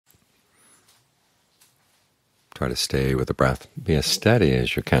Try to stay with the breath. Be as steady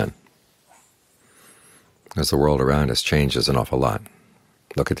as you can, as the world around us changes an awful lot.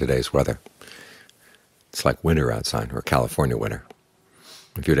 Look at today's weather. It's like winter outside, or California winter.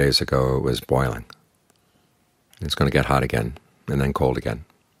 A few days ago it was boiling. It's going to get hot again, and then cold again.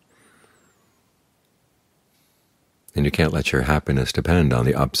 And you can't let your happiness depend on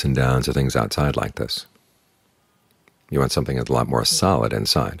the ups and downs of things outside like this. You want something that's a lot more solid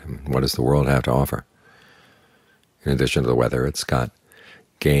inside. What does the world have to offer? In addition to the weather, it's got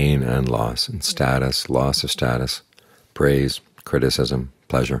gain and loss, and status, loss of status, praise, criticism,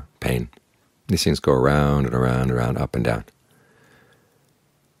 pleasure, pain. These things go around and around and around, up and down.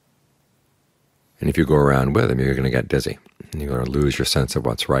 And if you go around with them, you're going to get dizzy. You're going to lose your sense of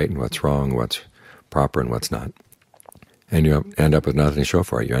what's right and what's wrong, what's proper and what's not. And you end up with nothing to show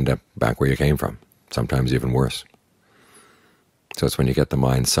for it. You end up back where you came from, sometimes even worse. So it's when you get the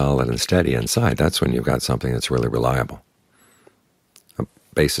mind solid and steady inside, that's when you've got something that's really reliable, a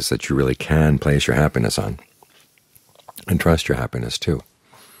basis that you really can place your happiness on, and trust your happiness too.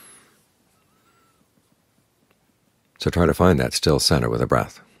 So try to find that still center with a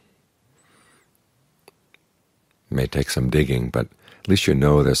breath. It may take some digging, but at least you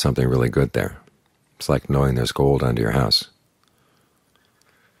know there's something really good there. It's like knowing there's gold under your house.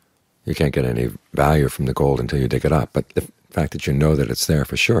 You can't get any value from the gold until you dig it up, but the fact that you know that it's there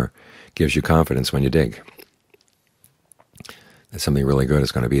for sure gives you confidence when you dig, that something really good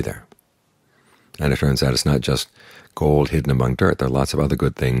is going to be there. And it turns out it's not just gold hidden among dirt. There are lots of other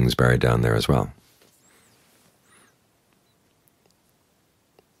good things buried down there as well.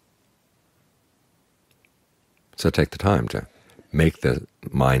 So take the time to make the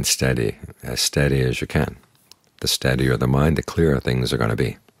mind steady as you can. The steadier the mind, the clearer things are going to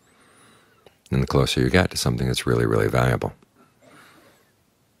be, and the closer you get to something that's really, really valuable.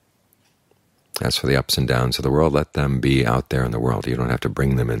 As for the ups and downs of the world, let them be out there in the world. You don't have to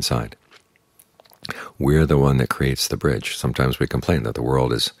bring them inside. We're the one that creates the bridge. Sometimes we complain that the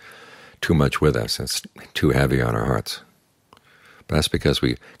world is too much with us. It's too heavy on our hearts. But that's because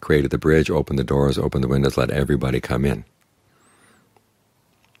we created the bridge, opened the doors, opened the windows, let everybody come in.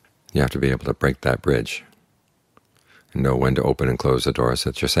 You have to be able to break that bridge and know when to open and close the doors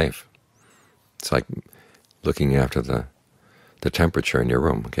so that you're safe. It's like looking after the temperature in your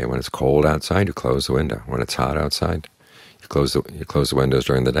room. Okay, when it's cold outside, you close the window. When it's hot outside, you close the windows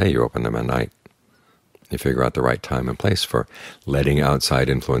during the day, you open them at night. You figure out the right time and place for letting outside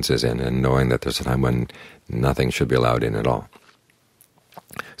influences in and knowing that there's a time when nothing should be allowed in at all.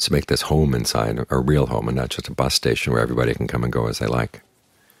 So make this home inside a real home and not just a bus station where everybody can come and go as they like.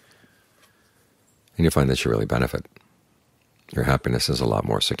 And you'll find that you really benefit. Your happiness is a lot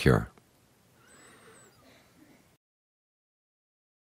more secure.